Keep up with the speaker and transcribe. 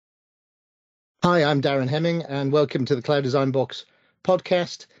Hi, I'm Darren Hemming, and welcome to the Cloud Design Box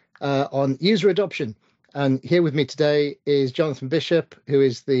podcast on user adoption. And here with me today is Jonathan Bishop, who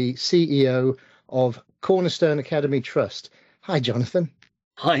is the CEO of Cornerstone Academy Trust. Hi, Jonathan.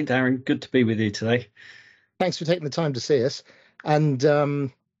 Hi, Darren. Good to be with you today. Thanks for taking the time to see us. And do you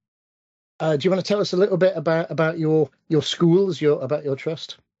want to tell us a little bit about your schools, about your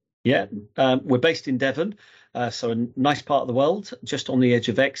trust? Yeah, we're based in Devon, so a nice part of the world, just on the edge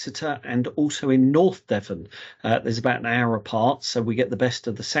of Exeter, and also in North Devon. There's about an hour apart, so we get the best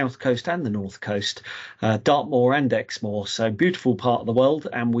of the South Coast and the North Coast, Dartmoor and Exmoor. So beautiful part of the world,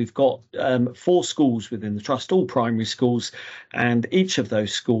 and we've got 4 schools within the trust, all primary schools, and each of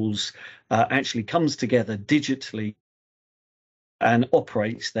those schools actually comes together digitally and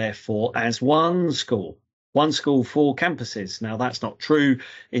operates, therefore, as one school. One school, 4 campuses. Now, that's not true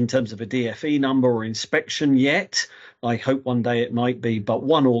in terms of a DFE number or inspection yet. I hope one day it might be, but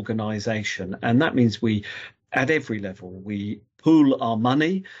one organisation. And that means we, at every level, we pool our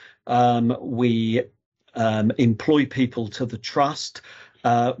money, we employ people to the trust,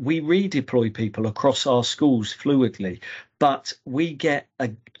 we redeploy people across our schools fluidly, but we get a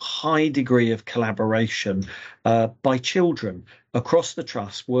high degree of collaboration by children across the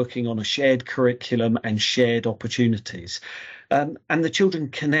trust working on a shared curriculum and shared opportunities. And the children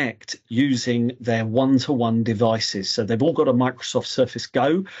connect using their one-to-one devices. So they've all got a Microsoft Surface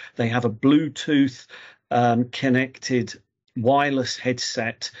Go. They have a Bluetooth connected wireless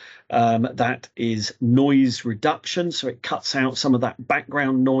headset that is noise reduction, so it cuts out some of that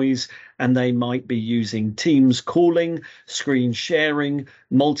background noise, and they might be using Teams calling, screen sharing,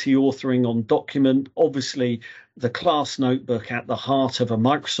 multi-authoring on document, obviously the class notebook at the heart of a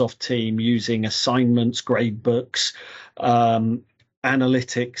Microsoft team, using assignments, grade books,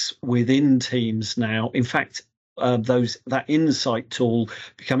 analytics within Teams now. In fact, that insight tool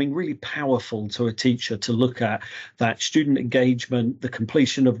becoming really powerful to a teacher to look at that student engagement, the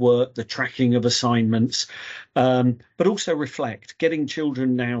completion of work, the tracking of assignments, but also reflect, getting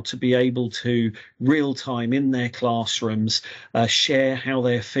children now to be able to real time in their classrooms share how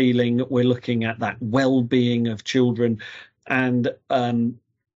they're feeling. We're looking at that well-being of children and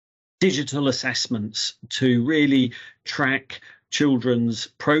digital assessments to really track children's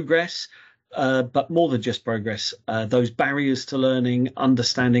progress. But more than just progress, those barriers to learning,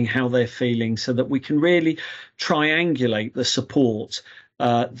 understanding how they're feeling, so that we can really triangulate the support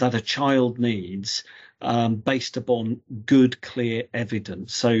that a child needs based upon good, clear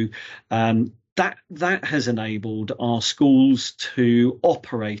evidence. So that has enabled our schools to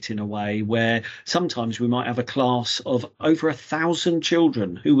operate in a way where sometimes we might have a class of over 1,000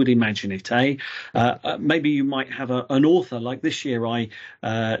 children. Who would imagine it, eh? Maybe you might have an author. Like this year, I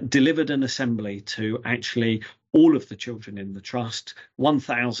delivered an assembly to actually all of the children in the trust,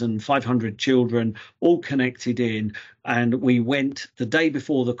 1,500 children, all connected in. And we went the day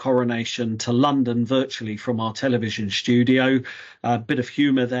before the coronation to London virtually from our television studio. A bit of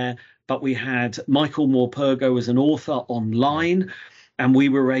humour there. But we had Michael Morpurgo as an author online, and we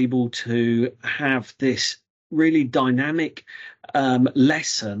were able to have this really dynamic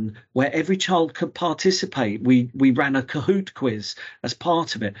lesson where every child could participate. We ran a Kahoot quiz as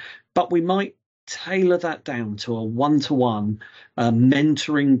part of it, but we might tailor that down to a one-to-one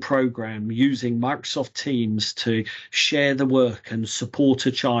mentoring program using Microsoft Teams to share the work and support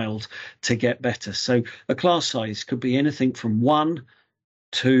a child to get better. So a class size could be anything from 1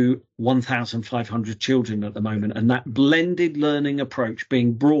 to 1,500 children at the moment, and that blended learning approach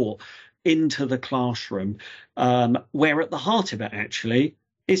being brought into the classroom, where at the heart of it actually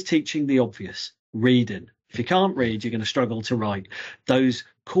is teaching the obvious: reading. If you can't read, you're going to struggle to write. Those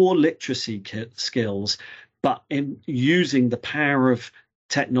core literacy skills, but in using the power of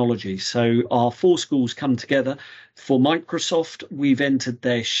technology. So our 4 schools come together. For Microsoft, we've entered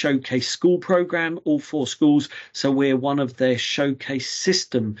their Showcase School program, all 4 schools. So we're one of their Showcase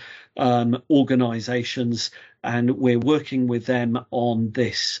system organizations, and we're working with them on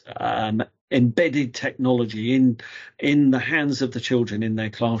this embedded technology in the hands of the children in their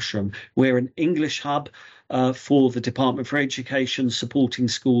classroom. We're an English hub for the Department for Education, supporting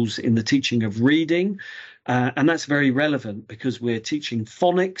schools in the teaching of reading. And that's very relevant because we're teaching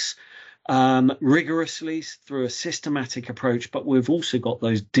phonics rigorously through a systematic approach, but we've also got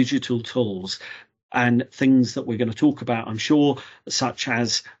those digital tools and things that we're going to talk about, I'm sure, such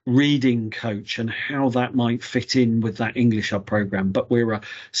as Reading Coach and how that might fit in with that English Hub program. But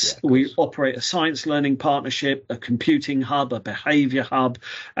we operate a science learning partnership, a computing hub, a behaviour hub.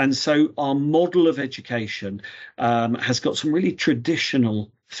 And so our model of education has got some really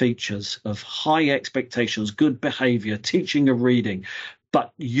traditional features of high expectations, good behaviour, teaching of reading,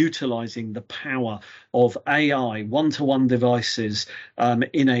 but utilizing the power of AI, one-to-one devices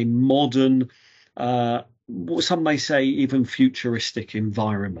in a modern, some may say even futuristic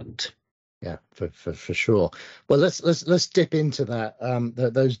environment. Yeah, for sure. Well, let's dip into that.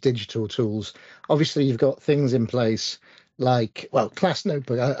 Those digital tools. Obviously, you've got things in place like, well, Class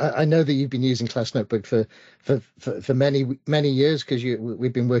Notebook. I know that you've been using Class Notebook for many years, because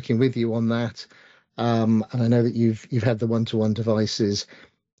we've been working with you on that. And I know that you've had the one-to-one devices.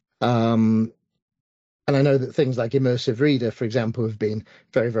 And I know that things like Immersive Reader, for example, have been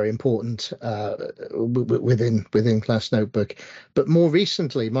very important within Class Notebook. But more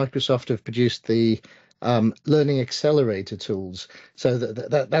recently, Microsoft have produced the learning accelerator tools. So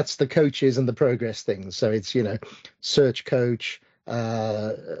that's the coaches and the progress things. So it's, search coach,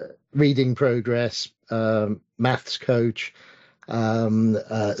 reading progress, maths coach,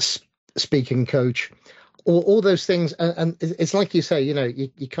 speaking coach. All those things, and it's like you say,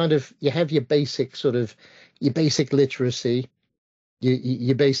 you have your basic your basic literacy,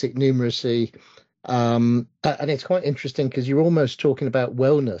 your basic numeracy, and it's quite interesting because you're almost talking about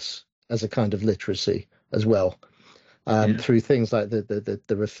wellness as a kind of literacy as well, through things like the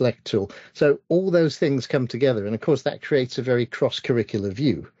Reflect tool. So all those things come together, and of course that creates a very cross-curricular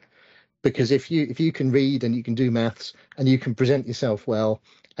view. Because if you can read and you can do maths and you can present yourself well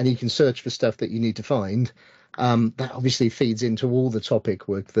and you can search for stuff that you need to find, that obviously feeds into all the topic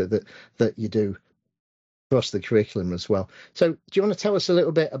work that you do across the curriculum as well. So do you want to tell us a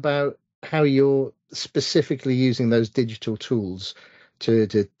little bit about how you're specifically using those digital tools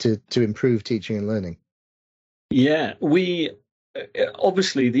to improve teaching and learning? Yeah, we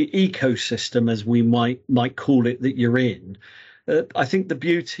obviously the ecosystem, as we might call it, that you're in. I think the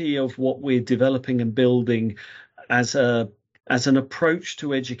beauty of what we're developing and building as an approach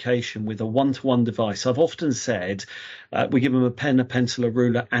to education with a one-to-one device, I've often said we give them a pen, a pencil, a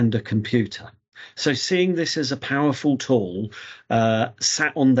ruler, and a computer. So seeing this as a powerful tool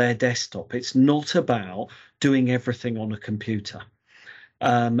sat on their desktop, it's not about doing everything on a computer.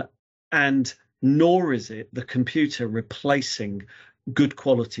 And nor is it the computer replacing good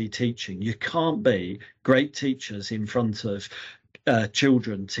quality teaching. You can't be great teachers in front of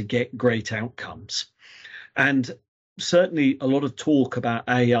children to get great outcomes. And certainly a lot of talk about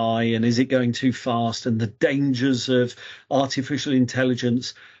AI and is it going too fast and the dangers of artificial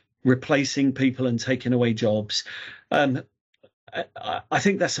intelligence replacing people and taking away jobs. I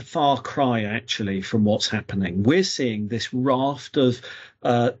think that's a far cry, actually, from what's happening. We're seeing this raft of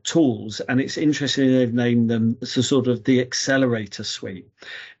tools, and it's interesting they've named them sort of the Accelerator suite.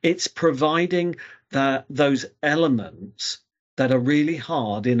 It's providing those elements that are really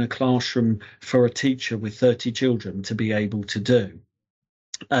hard in a classroom for a teacher with 30 children to be able to do.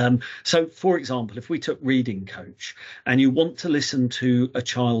 So, for example, if we took Reading Coach and you want to listen to a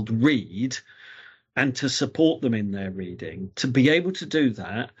child read and to support them in their reading, to be able to do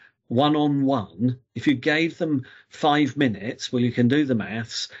that one-on-one, if you gave them 5 minutes, well, you can do the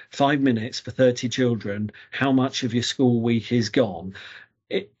maths, 5 minutes for 30 children, how much of your school week is gone?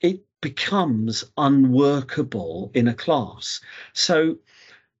 It becomes unworkable in a class. So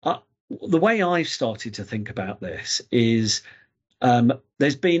the way I've started to think about this is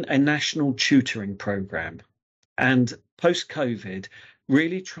there's been a national tutoring program, and post-COVID,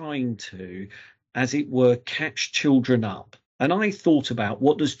 really trying to, as it were, catch children up. And I thought about,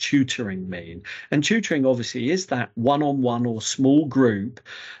 what does tutoring mean? And tutoring obviously is that one-on-one or small group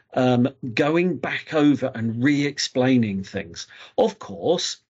going back over and re-explaining things. Of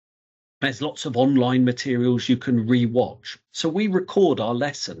course, there's lots of online materials you can re-watch. So we record our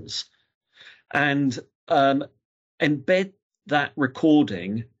lessons and embed that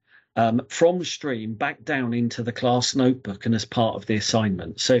recording from stream back down into the class notebook and as part of the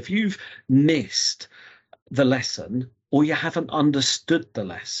assignment. So if you've missed the lesson or you haven't understood the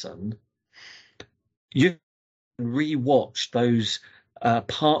lesson, you can re-watch those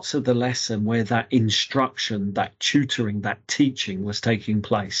parts of the lesson where that instruction, that tutoring, that teaching was taking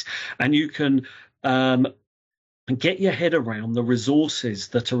place. And you can get your head around the resources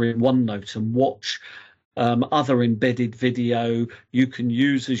that are in OneNote and watch other embedded video. You can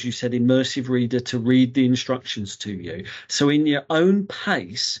use, as you said, Immersive Reader to read the instructions to you. So in your own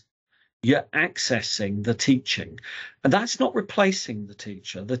pace, you're accessing the teaching. And that's not replacing the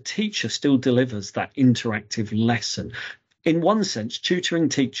teacher. The teacher still delivers that interactive lesson. In one sense, tutoring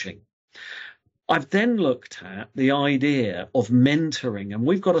teaching. I've then looked at the idea of mentoring, and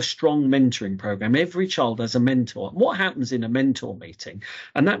we've got a strong mentoring program. Every child has a mentor. What happens in a mentor meeting?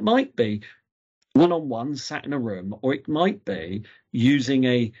 And that might be one-on-one sat in a room, or it might be using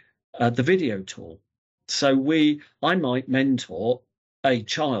the video tool. So I might mentor a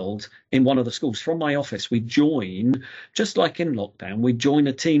child in one of the schools from my office, we join, just like in lockdown, we join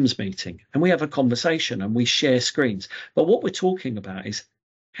a Teams meeting and we have a conversation and we share screens. But what we're talking about is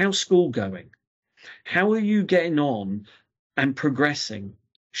how's school going? How are you getting on and progressing?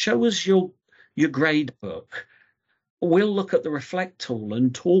 Show us your grade book. We'll look at the Reflect tool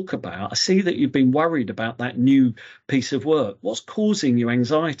and talk about, I see that you've been worried about that new piece of work. What's causing you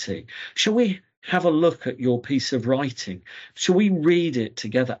anxiety? Shall we have a look at your piece of writing? Shall we read it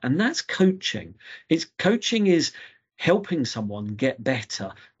together? And that's coaching. Coaching is helping someone get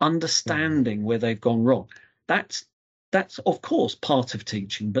better, understanding where they've gone wrong. That's of course part of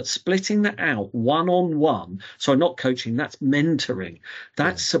teaching, but splitting that out one-on-one. So not coaching, that's mentoring,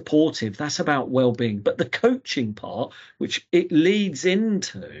 that's supportive, that's about well-being. But the coaching part, which it leads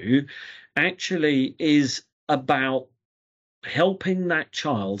into, actually is about helping that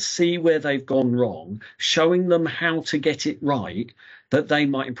child see where they've gone wrong, showing them how to get it right, that they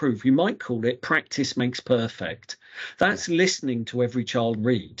might improve. You might call it practice makes perfect. That's listening to every child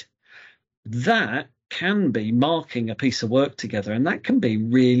read. That can be marking a piece of work together, and that can be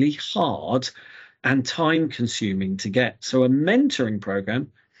really hard and time consuming to get. So a mentoring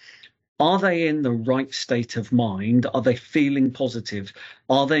program, are they in the right state of mind? Are they feeling positive?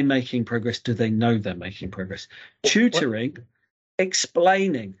 Are they making progress? Do they know they're making progress? Tutoring,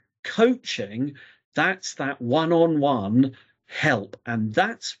 explaining, coaching, that's that one-on-one help. And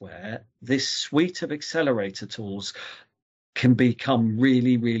that's where this suite of accelerator tools can become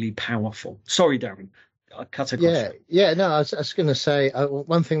really, really powerful. Sorry, Darren, I cut across. No, I was going to say,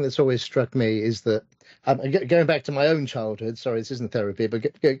 one thing that's always struck me is that, going back to my own childhood, sorry, this isn't therapy, but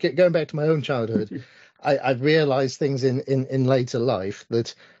going back to my own childhood, I've realized things in later life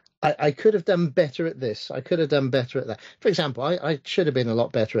that I could have done better at this. I could have done better at that. For example, I should have been a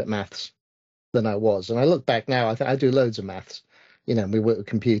lot better at maths than I was. And I look back now, I think I do loads of maths. You know, we work with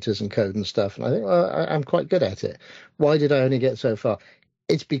computers and code and stuff. And I think, well, I'm quite good at it. Why did I only get so far?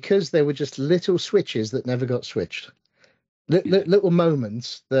 It's because there were just little switches that never got switched. Little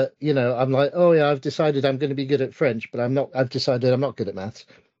moments that, you know, I'm like, oh yeah, I've decided I'm going to be good at French, but I'm not. I've decided I'm not good at maths.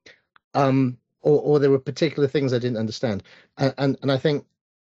 Or there were particular things I didn't understand. And I think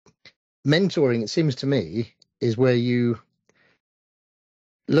mentoring, it seems to me, is where you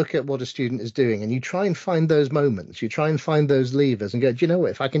look at what a student is doing and you try and find those moments, you try and find those levers and go, do you know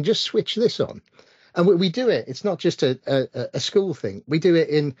what, if I can just switch this on. And we do it, it's not just a school thing, we do it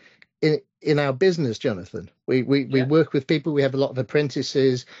in our business, Jonathan. We work with people, we have a lot of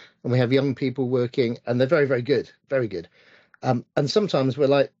apprentices and we have young people working, and they're very, very good, very good. And sometimes we're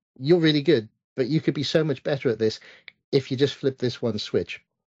like, you're really good, but you could be so much better at this if you just flip this one switch.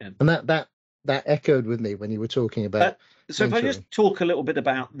 And that echoed with me when you were talking about so mentoring. If I just talk a little bit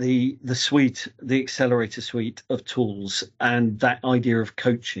about the suite, the accelerator suite of tools and that idea of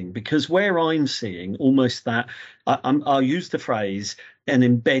coaching, because where I'm seeing almost that, I'll use the phrase an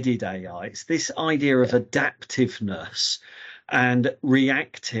embedded AI. It's this idea of adaptiveness and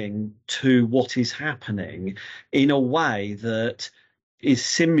reacting to what is happening in a way that is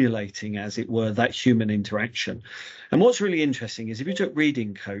simulating, as it were, that human interaction. And what's really interesting is if you took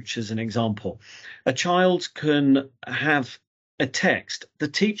Reading Coach as an example, a child can have a text. The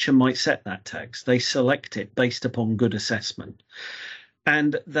teacher might set that text. They select it based upon good assessment.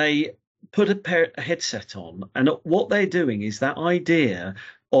 And they put a headset on. And what they're doing is that idea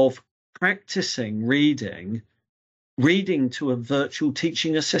of practicing reading to a virtual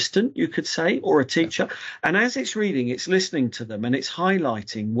teaching assistant, you could say, or a teacher. And as it's reading, it's listening to them and it's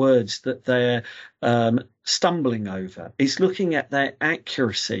highlighting words that they're stumbling over. It's looking at their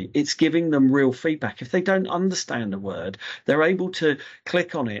accuracy. It's giving them real feedback. If they don't understand a word, they're able to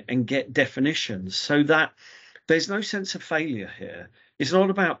click on it and get definitions, so that there's no sense of failure here. It's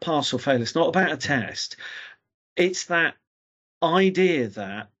not about pass or fail. It's not about a test. It's that idea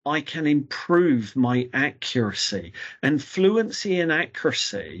that I can improve my accuracy, and fluency and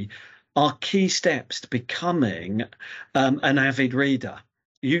accuracy are key steps to becoming an avid reader.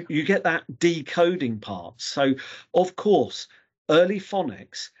 You get that decoding part. So, of course, early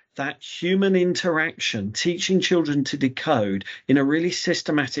phonics, that human interaction, teaching children to decode in a really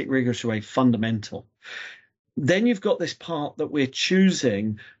systematic, rigorous way, fundamental. Then you've got this part that we're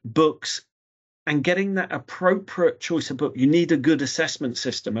choosing books and getting that appropriate choice of book. You need a good assessment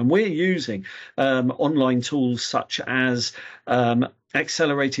system. And we're using online tools such as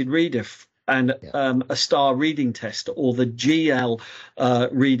Accelerated Reader and a STAR reading test, or the GL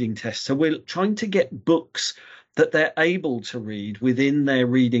reading test. So we're trying to get books that they're able to read within their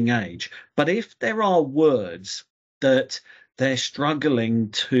reading age. But if there are words that they're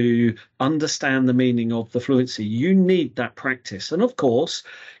struggling to understand the meaning of the fluency. You need that practice. And of course,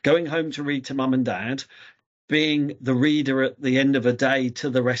 going home to read to mum and dad, being the reader at the end of a day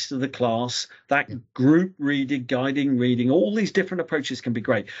to the rest of the class, that group reading, guiding reading, all these different approaches can be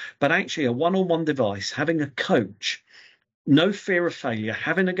great. But actually a one-on-one device, having a coach, no fear of failure,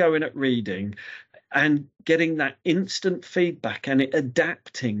 having a go in at reading and getting that instant feedback and it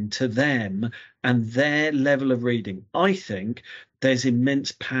adapting to them and their level of reading. I think there's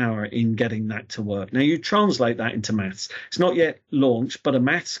immense power in getting that to work. Now, you translate that into maths. It's not yet launched, but a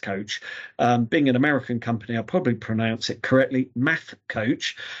maths coach, being an American company, I'll probably pronounce it correctly, math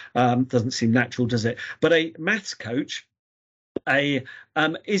coach, doesn't seem natural, does it? But a maths coach is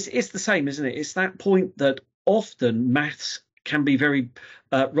the same, isn't it? It's that point that often maths can be very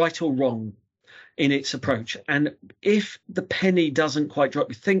right or wrong in its approach. And if the penny doesn't quite drop,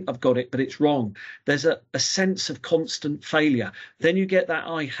 you think I've got it, but it's wrong. There's a sense of constant failure. Then you get that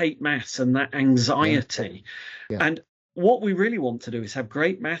I hate maths and that anxiety. Yeah. And what we really want to do is have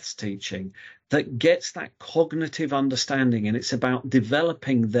great maths teaching that gets that cognitive understanding. And it's about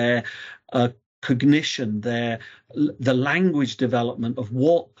developing their cognition, the language development of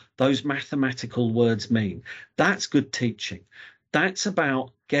what those mathematical words mean. That's good teaching. That's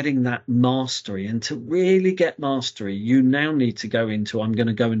about getting that mastery. And to really get mastery, you now need to go into, I'm going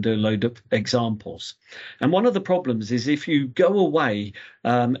to go and do a load of examples. And one of the problems is if you go away,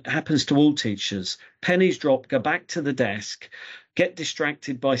 it happens to all teachers, pennies drop, go back to the desk, get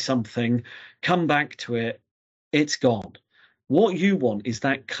distracted by something, come back to it, it's gone. What you want is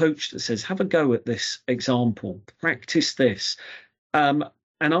that coach that says, have a go at this example, practice this. And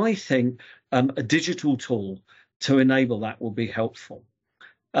I think a digital tool to enable that will be helpful.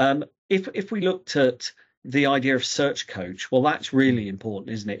 If we looked at the idea of search coach, well, that's really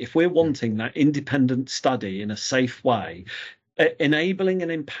important, isn't it? If we're wanting that independent study in a safe way, enabling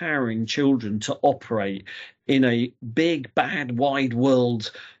and empowering children to operate in a big, bad, wide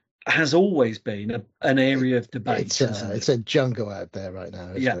world has always been an area of debate. It's a jungle out there right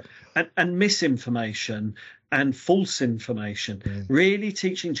now, isn't it? And misinformation and false information, really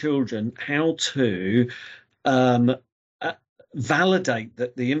teaching children how to validate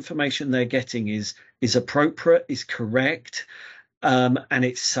that the information they're getting is appropriate, is correct, and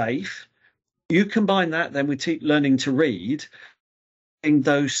it's safe. You combine that then with learning to read, in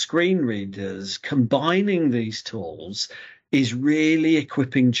those screen readers, combining these tools is really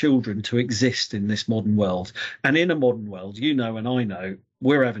equipping children to exist in this modern world. And in a modern world, you know, and I know,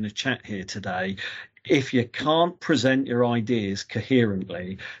 we're having a chat here today. If you can't present your ideas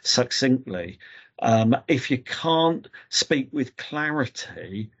coherently, succinctly, if you can't speak with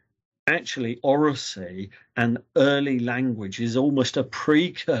clarity, actually oracy and early language is almost a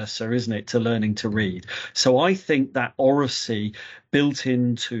precursor, isn't it, to learning to read. So I think that oracy built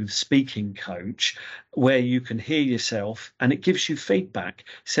into speaking coach, where you can hear yourself and it gives you feedback,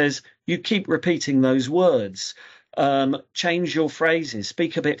 says you keep repeating those words. Change your phrases,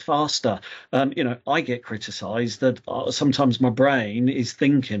 speak a bit faster. I get criticized that sometimes my brain is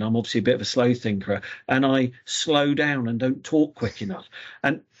thinking, I'm obviously a bit of a slow thinker, and I slow down and don't talk quick enough.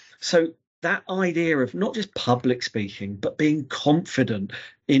 And so that idea of not just public speaking, but being confident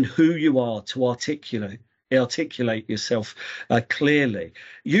in who you are to articulate yourself clearly.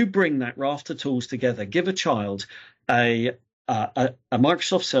 You bring that raft of tools together, give a child a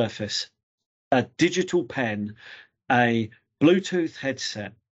Microsoft Surface, a digital pen, a Bluetooth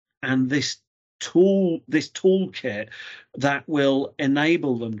headset, and this toolkit that will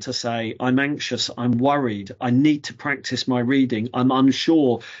enable them to say, I'm anxious, I'm worried, I need to practice my reading, I'm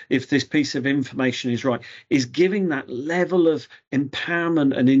unsure if this piece of information is right, is giving that level of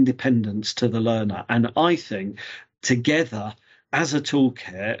empowerment and independence to the learner. And I think together as a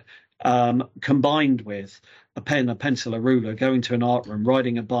toolkit, combined with a pen, a pencil, a ruler, going to an art room,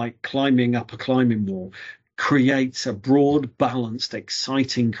 riding a bike, climbing up a climbing wall, creates a broad, balanced,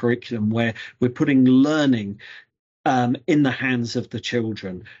 exciting curriculum where we're putting learning in the hands of the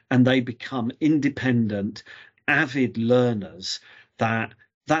children, and they become independent, avid learners.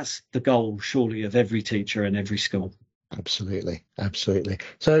 That's the goal, surely, of every teacher in every school. Absolutely.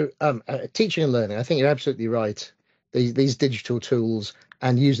 So teaching and learning, I think you're absolutely right. These digital tools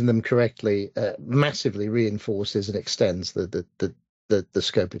and using them correctly massively reinforces and extends the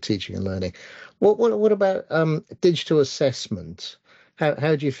scope of teaching and learning. What about digital assessment?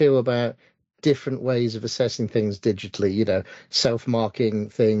 How do you feel about different ways of assessing things digitally? Self-marking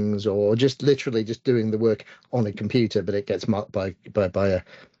things, or just literally just doing the work on a computer, but it gets marked by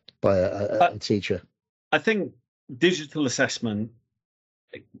a teacher. I think digital assessment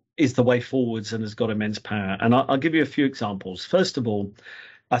is the way forwards and has got immense power. And I'll give you a few examples. First of all,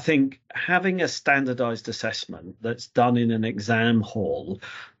 I think having a standardized assessment that's done in an exam hall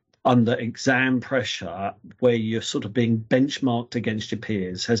under exam pressure, where you're sort of being benchmarked against your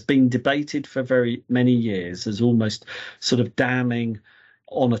peers, has been debated for very many years as almost sort of damning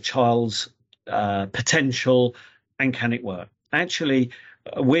on a child's potential, and can it work? Actually,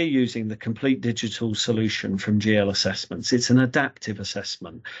 we're using the complete digital solution from GL Assessments. It's an adaptive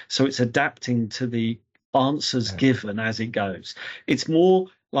assessment, so it's adapting to the answers given as it goes. It's more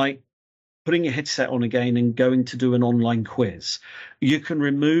like putting your headset on again and going to do an online quiz. You can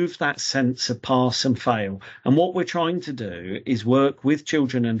remove that sense of pass and fail. And what we're trying to do is work with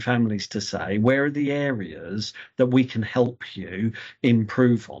children and families to say, where are the areas that we can help you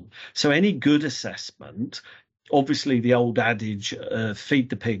improve on? So any good assessment, obviously the old adage, feed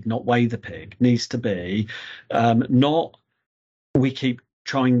the pig, not weigh the pig, needs to be not we keep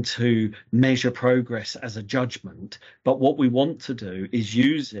trying to measure progress as a judgment, but what we want to do is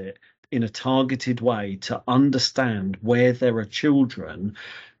use it in a targeted way to understand where there are children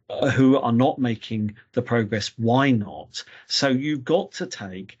who are not making the progress, why not? So you've got to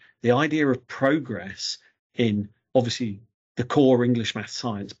take the idea of progress in obviously the core English, math,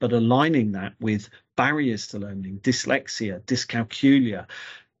 science, but aligning that with barriers to learning, dyslexia, dyscalculia,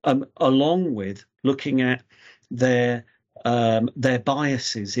 along with looking at their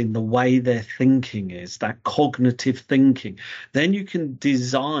biases in the way their thinking is, that cognitive thinking. Then you can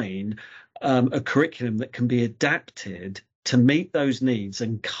design a curriculum that can be adapted to meet those needs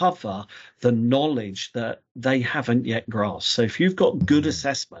and cover the knowledge that they haven't yet grasped. So if you've got good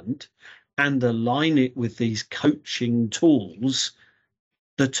assessment and align it with these coaching tools,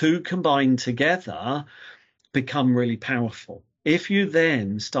 the two combined together become really powerful. If you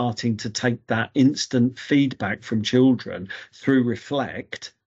then starting to take that instant feedback from children through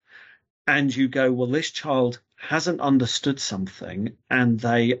Reflect, and you go, well, this child hasn't understood something and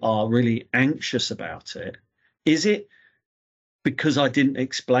they are really anxious about it. Is it because I didn't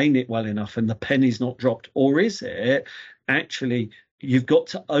explain it well enough and the penny's not dropped? Or is it actually you've got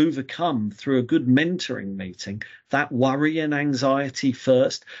to overcome through a good mentoring meeting that worry and anxiety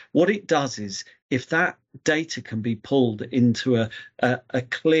first? What it does is, if that data can be pulled into a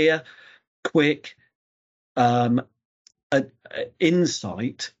clear, quick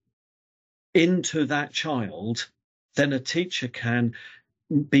insight into that child, then a teacher can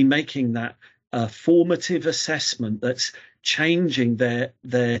be making that formative assessment that's changing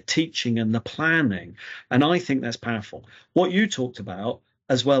their teaching and the planning. And I think that's powerful. What you talked about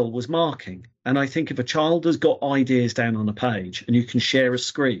as well was marking. And I think if a child has got ideas down on a page and you can share a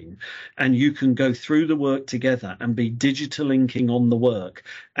screen and you can go through the work together and be digital linking on the work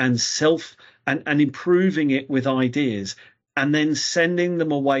and and improving it with ideas and then sending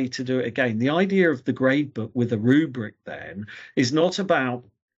them away to do it again. The idea of the grade book with a rubric then is not about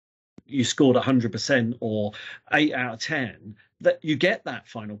you scored 100% or 8 out of 10, that you get that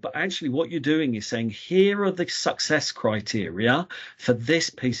final. But actually what you're doing is saying, here are the success criteria for this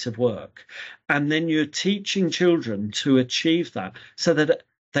piece of work. And then you're teaching children to achieve that so that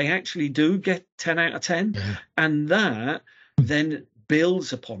they actually do get 10 out of 10. Yeah. And that then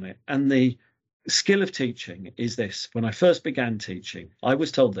builds upon it. And the skill of teaching is this. When I first began teaching, I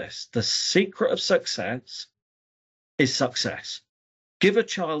was told this: the secret of success is success. Give a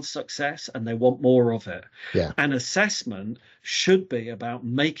child success and they want more of it. Yeah. And assessment should be about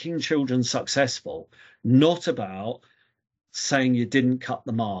making children successful, not about saying you didn't cut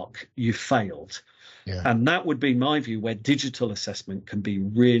the mark, you failed. Yeah. And that would be my view, where digital assessment can be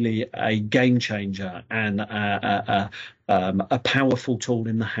really a game changer and a powerful tool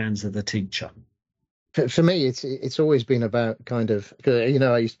in the hands of the teacher. For me, it's always been about kind of, you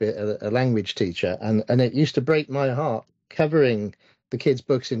know, I used to be a language teacher, and it used to break my heart covering the kids'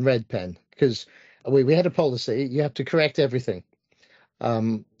 books in red pen, because we had a policy, you have to correct everything.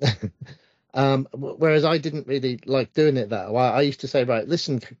 Whereas I didn't really like doing it that way. I used to say, right,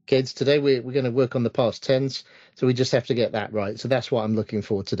 listen, kids, today we're going to work on the past tense, so we just have to get that right. So that's what I'm looking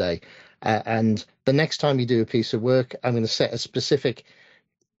for today. And the next time you do a piece of work, I'm going to set a specific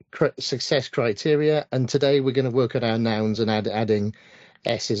success criteria. And today we're going to work on our nouns and adding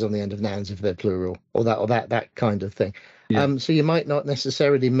S's on the end of nouns if they're plural, or that kind of thing. Yeah. So you might not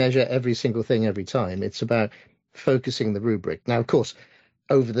necessarily measure every single thing every time. It's about focusing the rubric. Now, of course,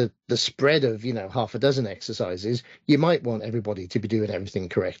 over the spread of, you know, half a dozen exercises, you might want everybody to be doing everything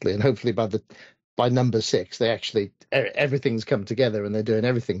correctly, and hopefully by number 6, they actually everything's come together and they're doing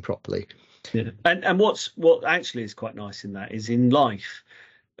everything properly. Yeah. And what actually is quite nice in that is, in life,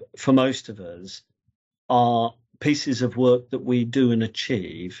 for most of us, our pieces of work that we do and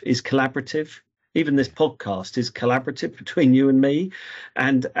achieve is collaborative. Even this podcast is collaborative between you and me,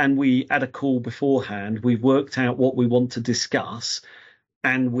 and we had a call beforehand. We've worked out what we want to discuss,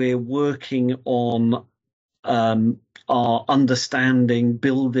 and we're working on our understanding,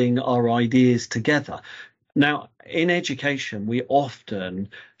 building our ideas together. Now, in education, we often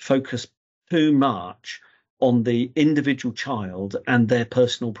focus too much on the individual child and their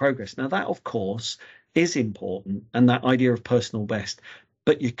personal progress. Now, that, of course, is important, and that idea of personal best.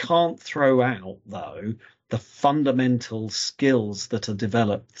 But you can't throw out, though, the fundamental skills that are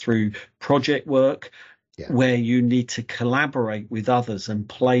developed through project work, where you need to collaborate with others and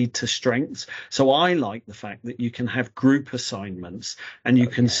play to strengths. So I like the fact that you can have group assignments and you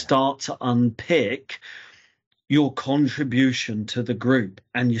can start to unpick your contribution to the group,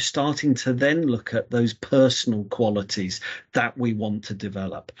 and you're starting to then look at those personal qualities that we want to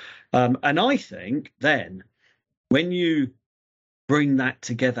develop. And I think then when you bring that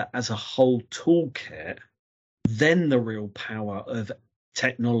together as a whole toolkit, then the real power of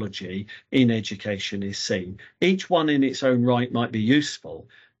technology in education is seen. Each one in its own right might be useful,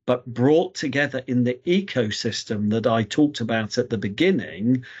 but brought together in the ecosystem that I talked about at the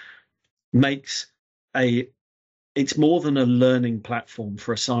beginning it's more than a learning platform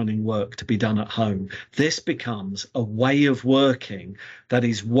for assigning work to be done at home. This becomes a way of working that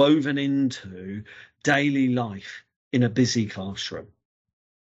is woven into daily life in a busy classroom.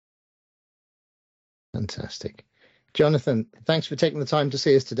 Fantastic. Jonathan, thanks for taking the time to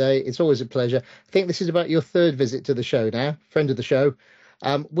see us today. It's always a pleasure. I think this is about your third visit to the show now, friend of the show.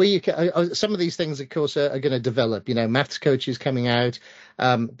 Some of these things, of course, are going to develop. Maths coaches coming out.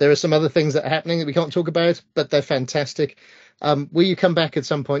 There are some other things that are happening that we can't talk about, but they're fantastic. Will you come back at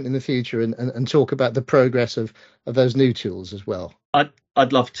some point in the future and talk about the progress of those new tools as well?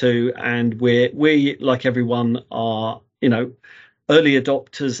 I'd love to. And we like everyone are, early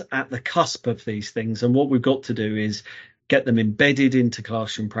adopters at the cusp of these things. And what we've got to do is get them embedded into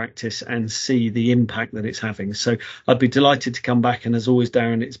classroom practice and see the impact that it's having. So I'd be delighted to come back. And as always,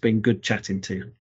 Darren, it's been good chatting to you.